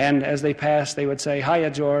 And as they passed, they would say,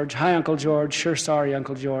 Hiya, George. Hi, Uncle George. Sure sorry,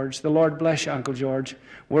 Uncle George. The Lord bless you, Uncle George.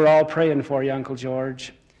 We're all praying for you, Uncle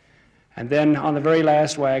George. And then on the very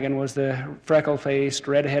last wagon was the freckle-faced,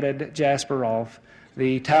 red-headed Jasper Rolfe,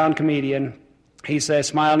 the town comedian. He said,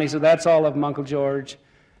 smiled, and he said, that's all of them, Uncle George.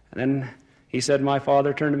 And then he said, my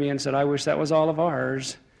father turned to me and said, I wish that was all of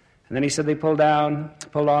ours. And then he said they pulled on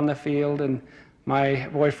the field, and my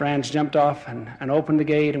boy Franz jumped off and opened the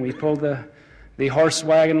gate, and we pulled the horse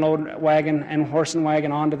wagon and horse and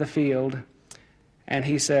wagon onto the field. And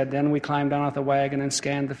he said, then we climbed down off the wagon and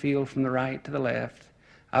scanned the field from the right to the left,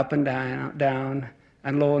 up and down,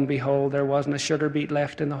 and lo and behold, there wasn't a sugar beet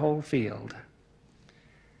left in the whole field.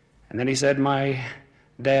 And then he said, my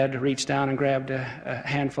dad reached down and grabbed a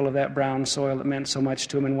handful of that brown soil that meant so much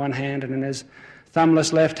to him in one hand, and in his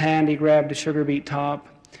thumbless left hand he grabbed a sugar beet top,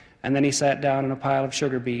 and then he sat down in a pile of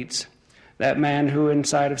sugar beets. That man who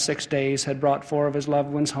inside of 6 days had brought 4 of his loved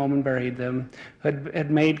ones home and buried them, had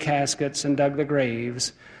made caskets and dug the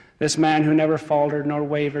graves, this man who never faltered nor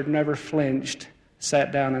wavered, never flinched,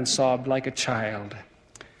 sat down and sobbed like a child.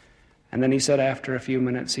 And then he said after a few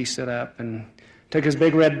minutes he stood up and took his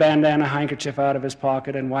big red bandana handkerchief out of his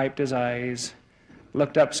pocket and wiped his eyes,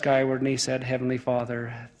 looked up skyward, and he said, Heavenly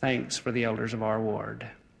Father, thanks for the elders of our ward.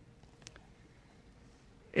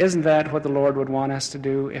 Isn't that what the Lord would want us to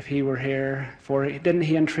do if he were here? For didn't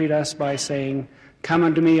he entreat us by saying, Come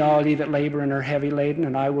unto me, all ye that labor and are heavy laden,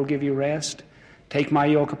 and I will give you rest. Take my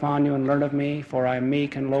yoke upon you and learn of me, for I am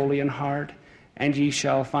meek and lowly in heart, and ye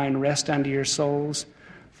shall find rest unto your souls,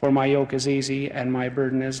 for my yoke is easy and my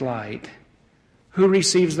burden is light. Who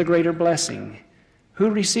receives the greater blessing? Who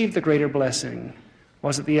received the greater blessing?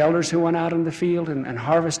 Was it the elders who went out in the field and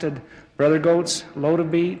harvested Brother Goat's load of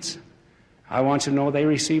beads? I want you to know they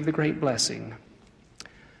received the great blessing.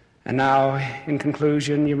 And now, in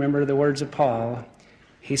conclusion, you remember the words of Paul.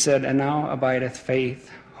 He said, "And now abideth faith,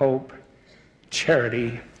 hope,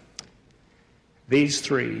 charity, these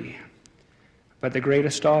three. But the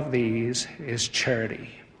greatest of these is charity."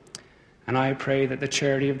 And I pray that the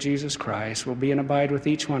charity of Jesus Christ will be and abide with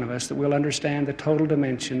each one of us, that we'll understand the total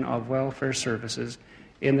dimension of welfare services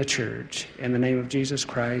in the church. In the name of Jesus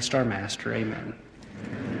Christ, our Master, amen.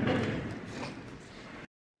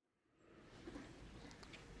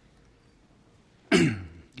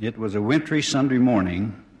 It was a wintry Sunday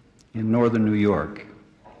morning in northern New York.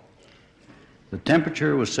 The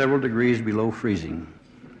temperature was several degrees below freezing.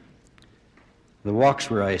 The walks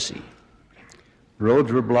were icy.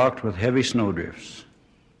 Roads were blocked with heavy snowdrifts.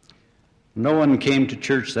 No one came to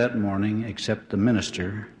church that morning except the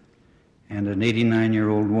minister and an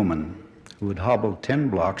 89-year-old woman who had hobbled 10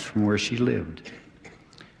 blocks from where she lived.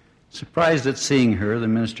 Surprised at seeing her, the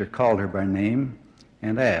minister called her by name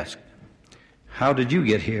and asked, "How did you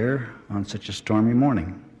get here on such a stormy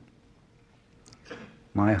morning?"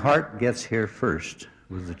 "My heart gets here first,"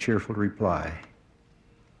 was the cheerful reply,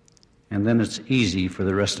 "and then it's easy for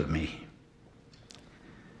the rest of me."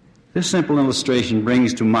 This simple illustration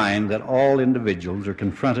brings to mind that all individuals are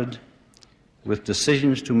confronted with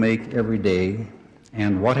decisions to make every day,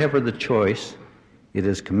 and whatever the choice, it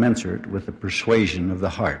is commensurate with the persuasion of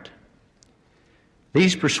the heart.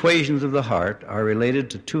 These persuasions of the heart are related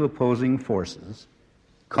to two opposing forces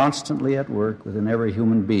constantly at work within every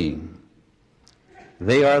human being.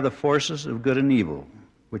 They are the forces of good and evil,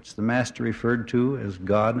 which the Master referred to as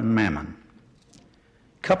God and Mammon.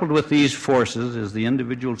 Coupled with these forces is the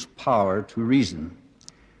individual's power to reason,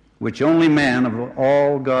 which only man of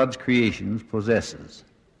all God's creations possesses.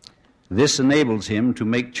 This enables him to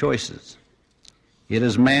make choices. It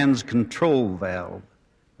is man's control valve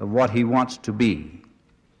of what he wants to be.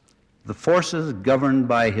 The forces governed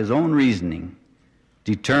by his own reasoning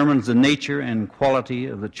determines the nature and quality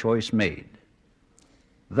of the choice made.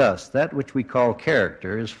 Thus, that which we call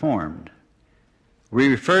character is formed. We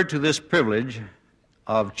refer to this privilege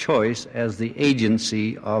of choice as the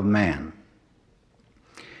agency of man.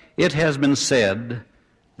 It has been said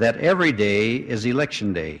that every day is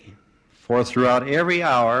election day, for throughout every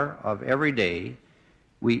hour of every day,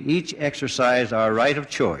 we each exercise our right of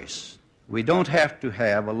choice. We don't have to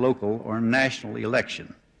have a local or national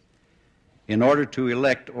election in order to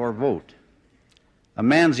elect or vote. A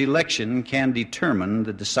man's election can determine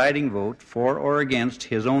the deciding vote for or against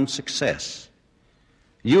his own success.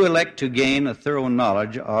 You elect to gain a thorough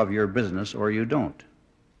knowledge of your business or you don't.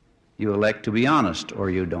 You elect to be honest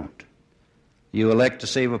or you don't. You elect to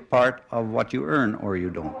save a part of what you earn or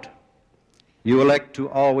you don't. You elect to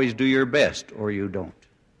always do your best or you don't.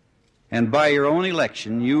 And by your own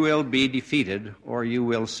election, you will be defeated or you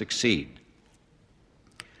will succeed.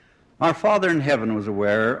 Our Father in heaven was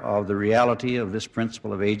aware of the reality of this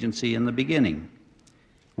principle of agency in the beginning.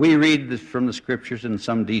 We read this from the Scriptures in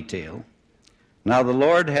some detail. "Now the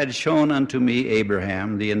Lord had shown unto me,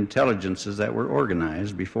 Abraham, the intelligences that were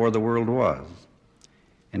organized before the world was.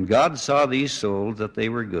 And God saw these souls that they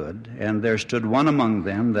were good, and there stood one among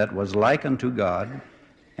them that was like unto God,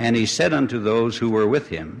 and he said unto those who were with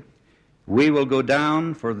him, We will go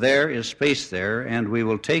down, for there is space there, and we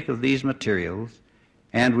will take of these materials,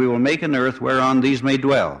 and we will make an earth whereon these may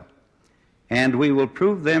dwell. And we will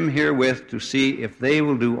prove them herewith to see if they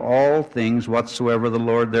will do all things whatsoever the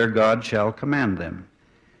Lord their God shall command them.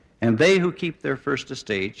 And they who keep their first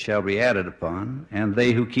estate shall be added upon, and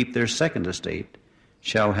they who keep their second estate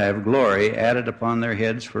shall have glory added upon their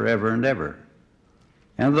heads forever and ever.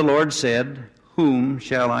 And the Lord said, Whom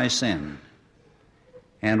shall I send?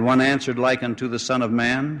 And one answered like unto the Son of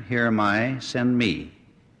Man, Here am I, send me.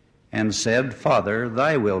 And said, Father,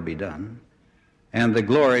 thy will be done, and the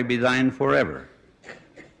glory be thine forever.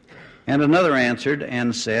 And another answered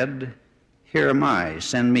and said, Here am I,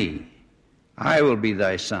 send me. I will be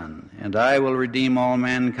thy son, and I will redeem all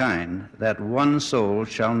mankind, that one soul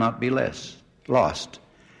shall not be lost.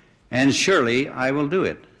 And surely I will do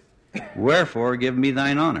it. Wherefore give me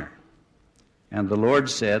thine honor. And the Lord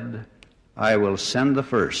said, I will send the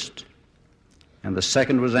first. And the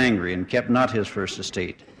second was angry, and kept not his first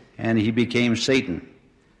estate. And he became Satan,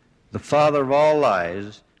 the father of all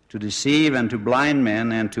lies, to deceive and to blind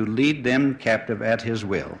men, and to lead them captive at his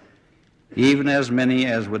will, even as many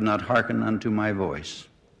as would not hearken unto my voice.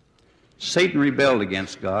 Satan rebelled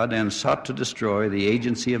against God, and sought to destroy the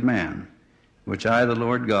agency of man, which I, the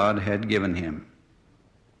Lord God, had given him.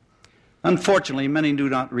 Unfortunately, many do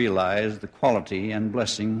not realize the quality and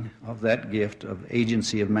blessing of that gift of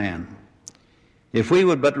agency of man. If we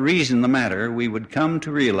would but reason the matter, we would come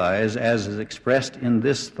to realize, as is expressed in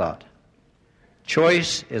this thought,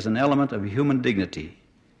 choice is an element of human dignity.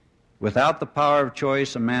 Without the power of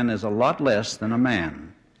choice, a man is a lot less than a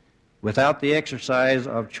man. Without the exercise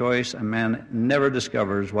of choice, a man never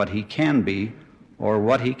discovers what he can be or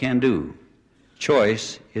what he can do.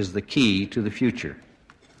 Choice is the key to the future.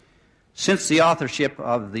 Since the authorship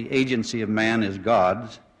of the agency of man is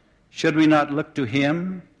God's, should we not look to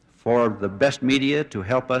Him for the best media to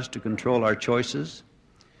help us to control our choices?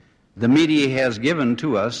 The media He has given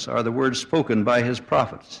to us are the words spoken by His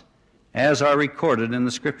prophets, as are recorded in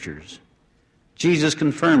the Scriptures. Jesus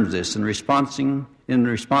confirms this in responding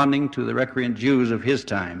to the recreant Jews of His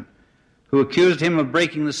time, who accused Him of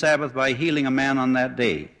breaking the Sabbath by healing a man on that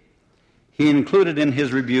day. He included in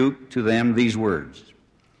His rebuke to them these words,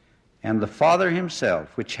 "And the Father Himself,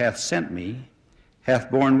 which hath sent me, hath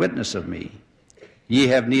borne witness of me. Ye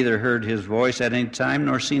have neither heard His voice at any time,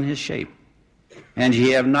 nor seen His shape. And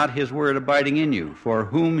ye have not His word abiding in you. For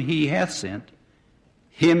whom He hath sent,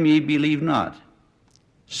 Him ye believe not.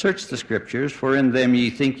 Search the Scriptures, for in them ye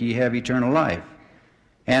think ye have eternal life.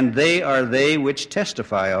 And they are they which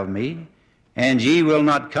testify of me, and ye will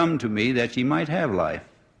not come to me that ye might have life."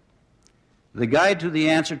 The guide to the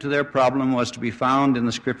answer to their problem was to be found in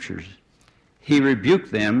the Scriptures. He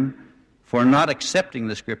rebuked them for not accepting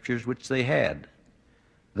the Scriptures which they had.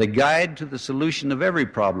 The guide to the solution of every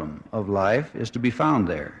problem of life is to be found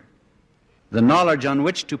there. The knowledge on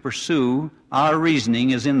which to pursue our reasoning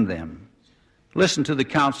is in them. Listen to the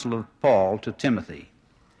counsel of Paul to Timothy.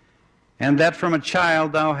 "And that from a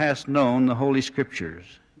child thou hast known the Holy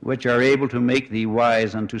Scriptures, which are able to make thee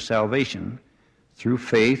wise unto salvation, through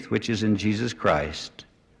faith which is in Jesus Christ.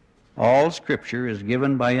 All Scripture is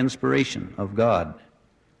given by inspiration of God,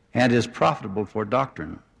 and is profitable for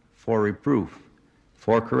doctrine, for reproof,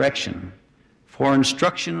 for correction, for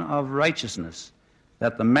instruction of righteousness,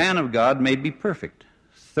 that the man of God may be perfect,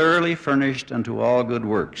 thoroughly furnished unto all good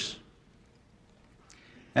works."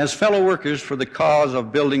 As fellow workers for the cause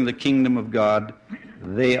of building the kingdom of God,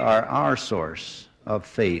 they are our source of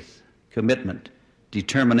faith, commitment,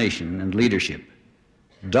 determination, and leadership.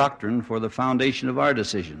 Doctrine for the foundation of our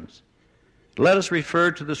decisions. Let us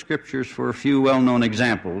refer to the Scriptures for a few well-known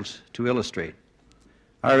examples to illustrate.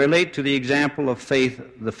 I relate to the example of faith,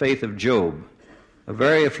 the faith of Job, a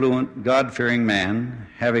very affluent, God-fearing man,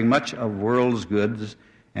 having much of world's goods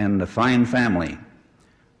and a fine family.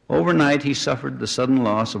 Overnight he suffered the sudden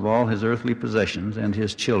loss of all his earthly possessions and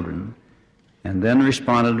his children, and then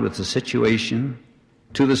responded to the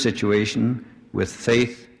situation with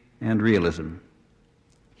faith and realism.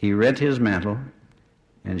 He rent his mantle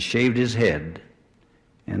and shaved his head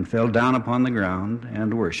and fell down upon the ground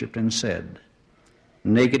and worshipped and said,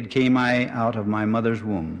 "Naked came I out of my mother's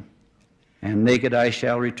womb, and naked I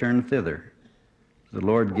shall return thither. The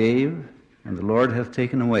Lord gave, and the Lord hath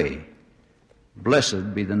taken away.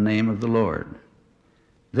 Blessed be the name of the Lord."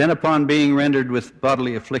 Then upon being rendered with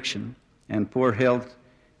bodily affliction and poor health,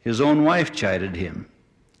 his own wife chided him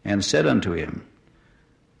and said unto him,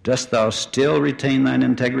 "Dost thou still retain thine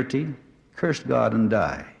integrity? Curse God and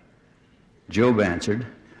die." Job answered,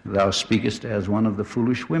 "Thou speakest as one of the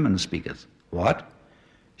foolish women speaketh. What?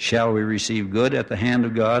 Shall we receive good at the hand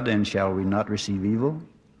of God, and shall we not receive evil?"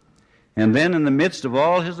 And then in the midst of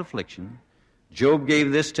all his affliction, Job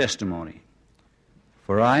gave this testimony,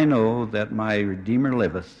 "For I know that my Redeemer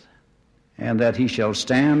liveth, and that he shall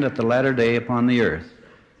stand at the latter day upon the earth.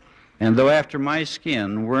 And though after my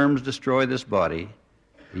skin worms destroy this body,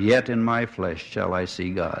 yet in my flesh shall I see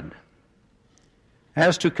God."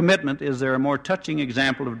 As to commitment, is there a more touching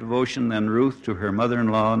example of devotion than Ruth to her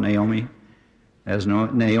mother-in-law, Naomi? As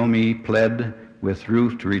Naomi pled with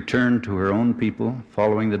Ruth to return to her own people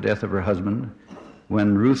following the death of her husband,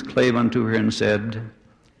 when Ruth clave unto her and said,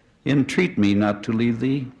 "Entreat me not to leave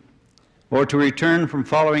thee, or to return from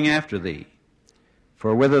following after thee.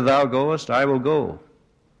 For whither thou goest, I will go,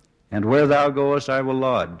 and where thou goest, I will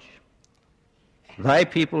lodge. Thy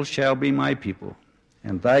people shall be my people,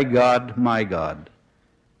 and thy God my God.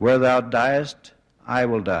 Where thou diest, I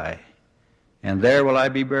will die, and there will I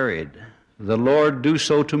be buried. The Lord do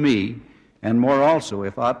so to me, and more also,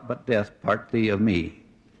 if aught but death part thee of me."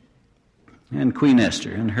 And Queen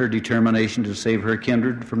Esther, in her determination to save her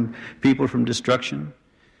kindred from people from destruction,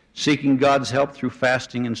 seeking God's help through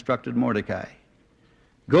fasting, instructed Mordecai,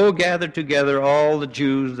 "Go gather together all the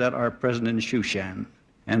Jews that are present in Shushan,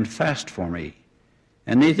 and fast for me,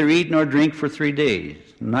 and neither eat nor drink for 3 days,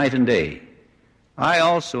 night and day. I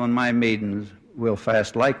also and my maidens will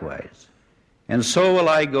fast likewise. And so will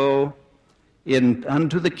I go in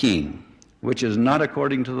unto the king, which is not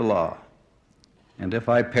according to the law. And if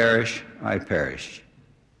I perish, I perish.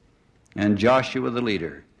 And Joshua the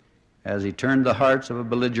leader, as he turned the hearts of a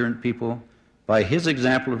belligerent people by his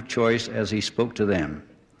example of choice as he spoke to them.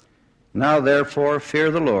 Now therefore fear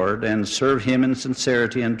the Lord, and serve him in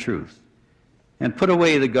sincerity and truth. And put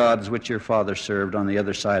away the gods which your father served on the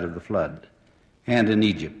other side of the flood, and in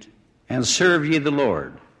Egypt. And serve ye the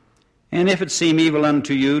Lord. And if it seem evil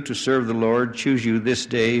unto you to serve the Lord, choose you this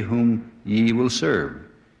day whom ye will serve,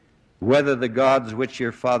 whether the gods which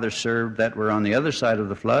your father served that were on the other side of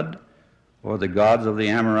the flood, or the gods of the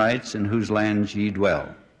Amorites in whose lands ye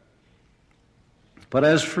dwell. But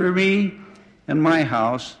as for me and my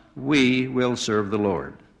house, we will serve the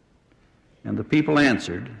Lord. And the people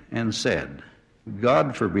answered and said,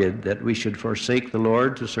 God forbid that we should forsake the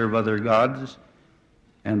Lord to serve other gods.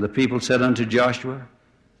 And the people said unto Joshua,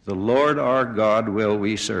 the Lord our God will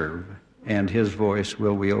we serve, and his voice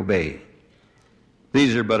will we obey.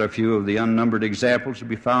 These are but a few of the unnumbered examples to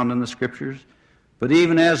be found in the Scriptures. But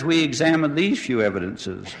even as we examine these few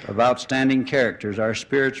evidences of outstanding characters, our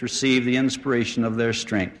spirits receive the inspiration of their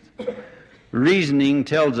strength. Reasoning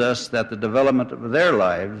tells us that the development of their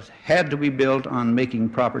lives had to be built on making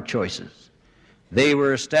proper choices. They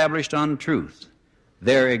were established on truth.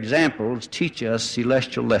 Their examples teach us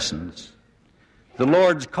celestial lessons. The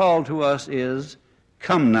Lord's call to us is,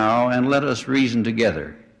 come now and let us reason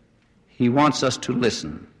together. He wants us to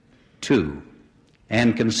listen to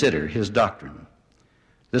and consider his doctrine.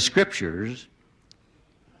 The Scriptures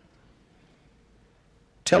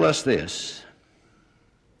tell us this,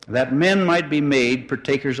 that men might be made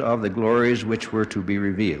partakers of the glories which were to be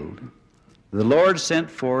revealed. The Lord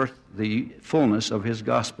sent forth the fullness of his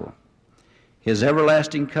gospel, his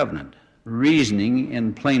everlasting covenant, reasoning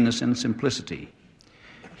in plainness and simplicity.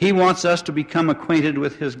 He wants us to become acquainted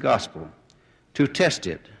with his gospel, to test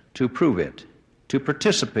it, to prove it, to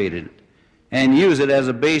participate in it, and use it as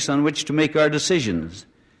a base on which to make our decisions.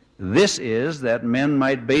 This is that men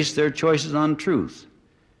might base their choices on truth.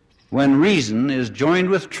 When reason is joined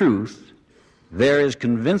with truth, there is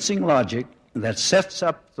convincing logic that sets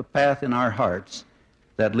up the path in our hearts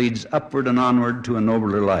that leads upward and onward to a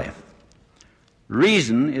nobler life.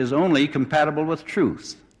 Reason is only compatible with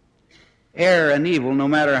truth. Error and evil, no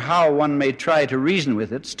matter how one may try to reason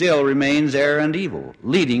with it, still remains error and evil,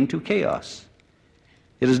 leading to chaos.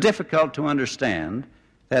 It is difficult to understand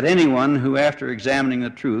that anyone who, after examining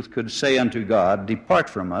the truth, could say unto God, depart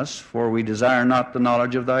from us, for we desire not the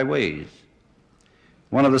knowledge of thy ways.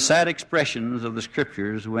 One of the sad expressions of the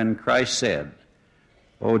Scriptures when Christ said,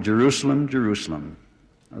 O Jerusalem, Jerusalem,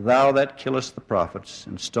 thou that killest the prophets,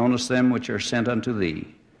 and stonest them which are sent unto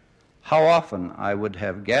thee, how often I would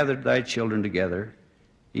have gathered thy children together,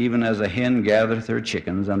 even as a hen gathereth her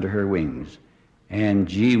chickens under her wings,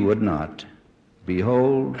 and ye would not.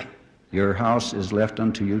 Behold, your house is left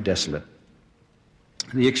unto you desolate.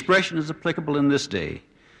 The expression is applicable in this day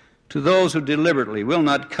to those who deliberately will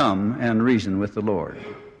not come and reason with the Lord.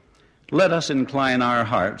 Let us incline our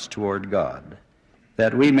hearts toward God,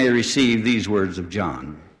 that we may receive these words of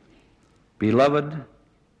John. Beloved,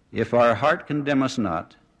 if our heart condemn us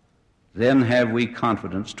not, then have we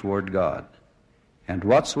confidence toward God. And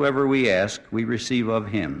whatsoever we ask, we receive of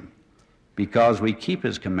him, because we keep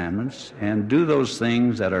his commandments and do those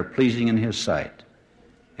things that are pleasing in his sight.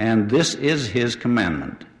 And this is his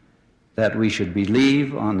commandment, that we should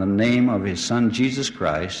believe on the name of his Son Jesus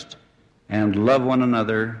Christ, and love one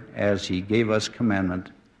another as he gave us commandment,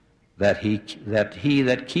 that he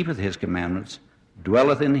that keepeth his commandments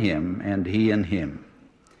dwelleth in him, and he in him.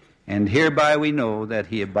 And hereby we know that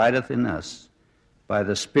he abideth in us by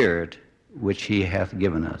the Spirit which he hath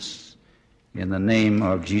given us. In the name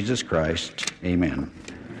of Jesus Christ, amen.